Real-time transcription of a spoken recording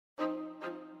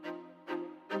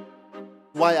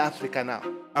Why Africa now?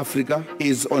 Africa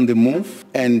is on the move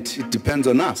and it depends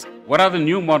on us. What are the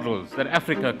new models that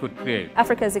Africa could create?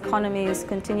 Africa's economies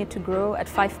continue to grow at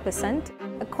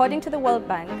 5%. According to the World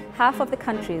Bank, half of the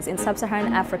countries in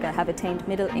sub-Saharan Africa have attained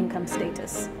middle-income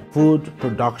status. Food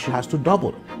production has to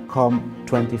double come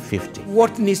 2050.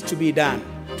 What needs to be done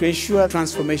to ensure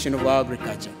transformation of our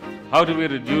agriculture? How do we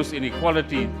reduce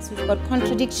inequality? We've got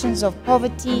contradictions of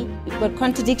poverty, we've got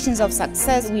contradictions of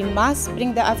success. We must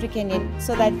bring the African in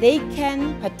so that they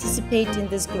can participate in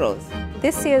this growth.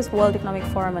 This year's World Economic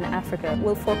Forum on Africa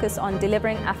will focus on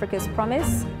delivering Africa's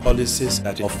promise. Policies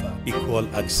that offer equal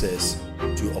access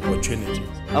to opportunities.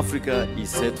 Africa is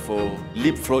set for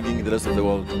leapfrogging the rest of the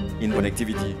world in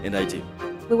connectivity and IT.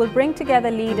 We will bring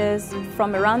together leaders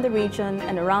from around the region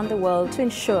and around the world to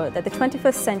ensure that the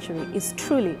 21st century is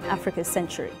truly Africa's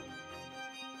century.